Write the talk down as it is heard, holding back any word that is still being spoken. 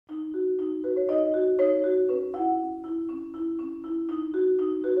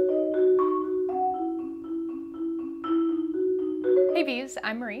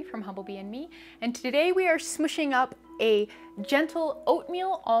I'm Marie from Humblebee and Me, and today we are smushing up a gentle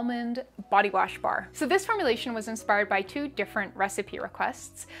oatmeal almond body wash bar. So this formulation was inspired by two different recipe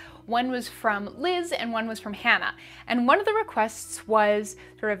requests. One was from Liz and one was from Hannah. And one of the requests was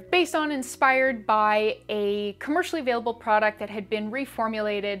sort of based on, inspired by a commercially available product that had been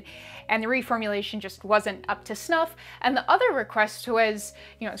reformulated, and the reformulation just wasn't up to snuff. And the other request was,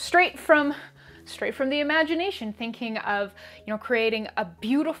 straight from the imagination, thinking of, creating a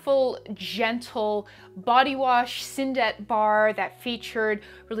beautiful, gentle body wash Syndet bar that featured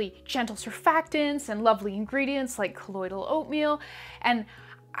really gentle surfactants and lovely ingredients like colloidal oatmeal. And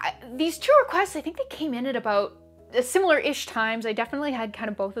these two requests, I think they came in at about similar-ish times. I definitely had kind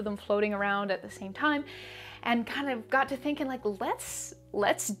of both of them floating around at the same time, and kind of got to thinking like, let's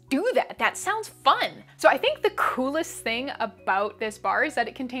do that. That sounds fun. So I think the coolest thing about this bar is that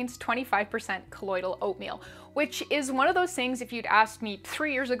it contains 25% colloidal oatmeal, which is one of those things, if you'd asked me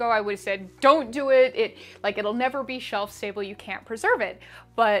 3 years ago, I would have said, don't do it. It'll never be shelf stable. You can't preserve it.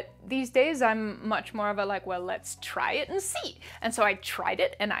 But these days I'm much more of a like, well, let's try it and see. And so I tried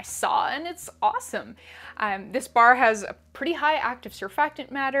it and I saw, and it's awesome. This bar has a pretty high active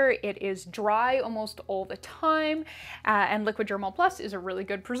surfactant matter. It is dry almost all the time. And liquid Germall Plus is a really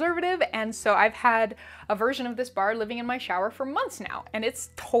good preservative. And so I've had a version of this bar living in my shower for months now, and it's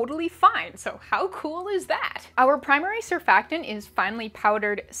totally fine. So how cool is that? Our primary surfactant is finely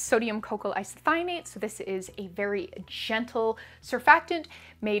powdered sodium Cocoyl isethionate. So this is a very gentle surfactant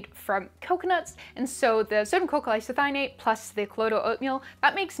made from coconuts. And so the sodium Cocoyl isethionate plus the colloidal oatmeal,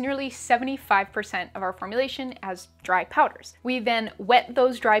 that makes nearly 75% of our formulation as dry powders. We then wet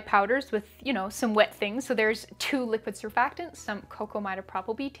those dry powders with, some wet things. So there's two liquid surfactants, some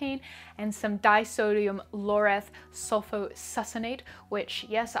Cocamidopropyl Betaine and some disodium Laureth Sulfosuccinate, which,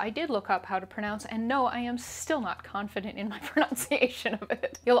 yes, I did look up how to pronounce, and no, I am still not confident in my pronunciation of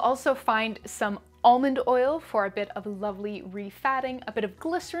it. You'll also find some almond oil for a bit of lovely refatting, a bit of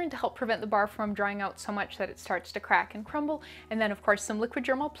glycerine to help prevent the bar from drying out so much that it starts to crack and crumble, and then of course some liquid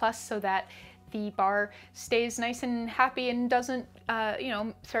Germall Plus so that the bar stays nice and happy and doesn't,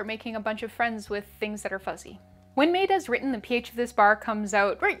 start making a bunch of friends with things that are fuzzy. When made as written, the pH of this bar comes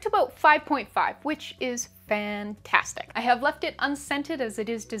out right to about 5.5, which is fantastic. I have left it unscented as it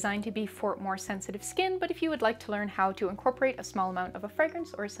is designed to be for more sensitive skin, but if you would like to learn how to incorporate a small amount of a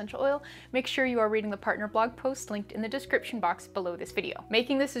fragrance or essential oil, make sure you are reading the partner blog post linked in the description box below this video.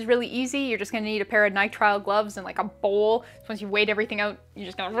 Making this is really easy. You're just gonna need a pair of nitrile gloves and like a bowl. So once you weighed everything out, you're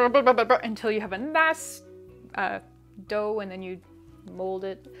just gonna until you have a nice dough, and then you mold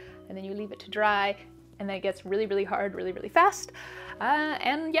it, and then you leave it to dry. And then it gets really, really hard, really, really fast.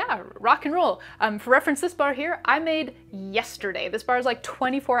 And yeah, rock and roll. For reference, this bar here, I made yesterday. This bar is like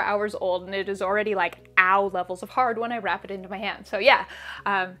 24 hours old, and it is already like ow levels of hard when I wrap it into my hand. So yeah,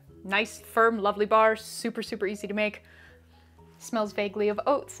 nice, firm, lovely bar, super, super easy to make. Smells vaguely of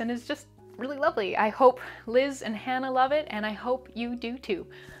oats and is just really lovely. I hope Liz and Hannah love it, and I hope you do too.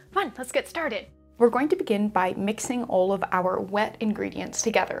 Fun, let's get started. We're going to begin by mixing all of our wet ingredients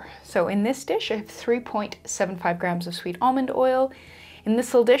together. So in this dish, I have 3.75 grams of sweet almond oil. In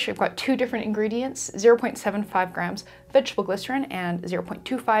this little dish, I've got two different ingredients, 0.75 grams vegetable glycerin and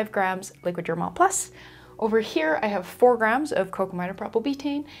 0.25 grams liquid Germall Plus. Over here, I have 4 grams of Cocamidopropyl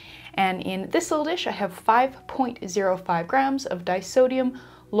Betaine. And in this little dish, I have 5.05 grams of Disodium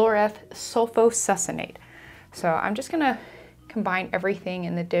Laureth Sulfosuccinate. So I'm just gonna combine everything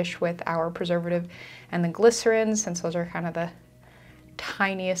in the dish with our preservative and the glycerin, since those are kind of the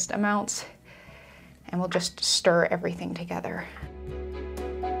tiniest amounts, and we'll just stir everything together.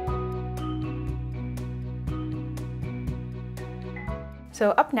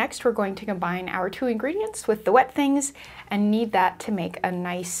 So up next, we're going to combine our two ingredients with the wet things and knead that to make a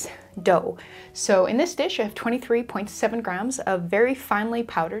nice dough. So in this dish, I have 23.7 grams of very finely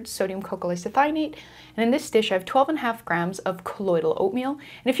powdered sodium Cocoyl isethionate, and in this dish, I have 12.5 grams of colloidal oatmeal.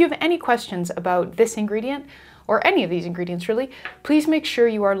 And if you have any questions about this ingredient, or any of these ingredients really, please make sure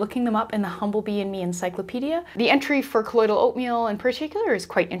you are looking them up in the Humblebee and Me encyclopedia. The entry for colloidal oatmeal in particular is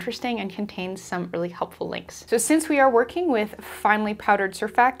quite interesting and contains some really helpful links. So since we are working with finely powdered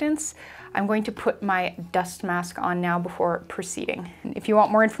surfactants, I'm going to put my dust mask on now before proceeding. If you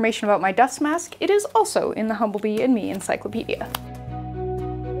want more information about my dust mask, it is also in the Humblebee and Me encyclopedia.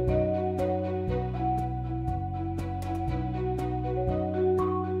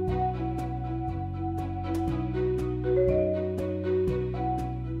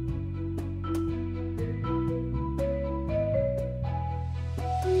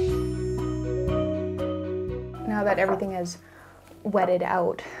 Now that everything is wetted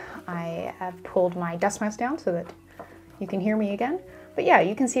out, I have pulled my dust mask down so that you can hear me again. But yeah,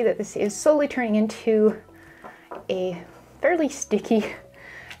 you can see that this is slowly turning into a fairly sticky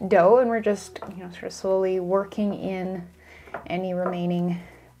dough, and we're just, sort of slowly working in any remaining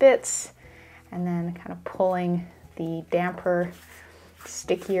bits and then kind of pulling the damper,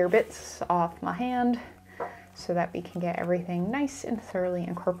 stickier bits off my hand so that we can get everything nice and thoroughly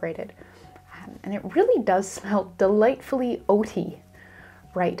incorporated. And it really does smell delightfully oaty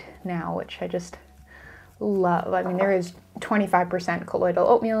right now, which I just love. I mean, there is 25% colloidal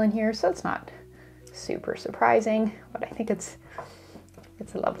oatmeal in here, so it's not super surprising, but I think it's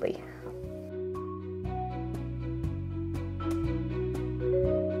lovely.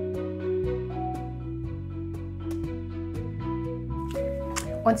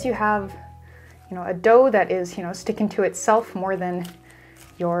 Once you have, a dough that is, sticking to itself more than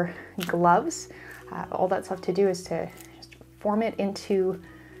your gloves, all that's left to do is to just form it into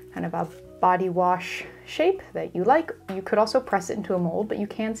kind of a body wash shape that you like. You could also press it into a mold, but you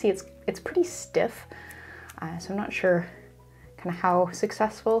can see it's pretty stiff. So I'm not sure kind of how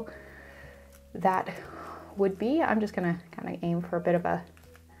successful that would be. I'm just gonna kind of aim for a bit of a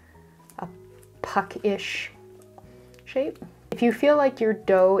puck-ish shape. If you feel like your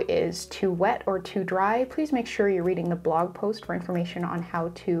dough is too wet or too dry, please make sure you're reading the blog post for information on how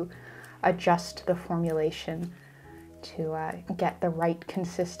to adjust the formulation to get the right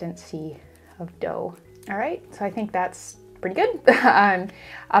consistency of dough. All right, so I think that's pretty good.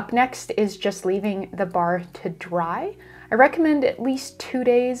 Up next is just leaving the bar to dry. I recommend at least 2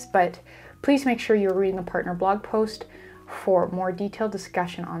 days, but please make sure you're reading the partner blog post for more detailed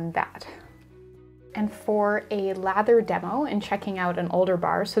discussion on that. And for a lather demo and checking out an older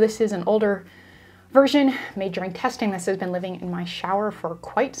bar, so this is an older version made during testing. This has been living in my shower for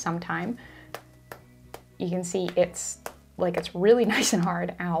quite some time. You can see it's really nice and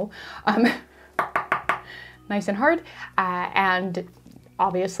hard. Ow. Nice and hard. And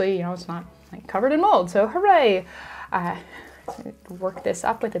obviously, it's not like covered in mold, so hooray. Work this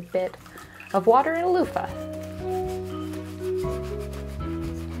up with a bit of water and a loofah.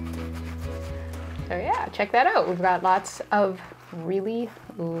 So yeah, check that out. We've got lots of really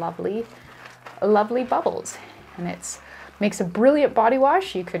lovely bubbles, and it makes a brilliant body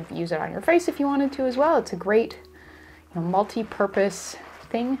wash. You could use it on your face if you wanted to as well. It's a great multi-purpose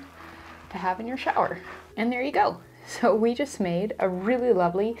thing to have in your shower. And there you go. So we just made a really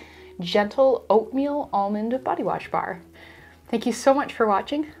lovely, gentle oatmeal almond body wash bar. Thank you so much for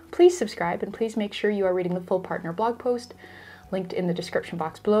watching. Please subscribe, and please make sure you are reading the full partner blog post linked in the description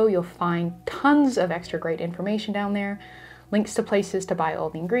box below. You'll find tons of extra great information down there, links to places to buy all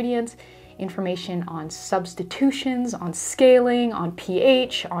the ingredients, information on substitutions, on scaling, on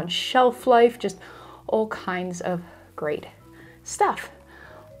pH, on shelf life, just all kinds of great stuff.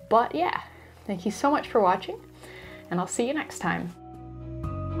 But yeah, thank you so much for watching, and I'll see you next time.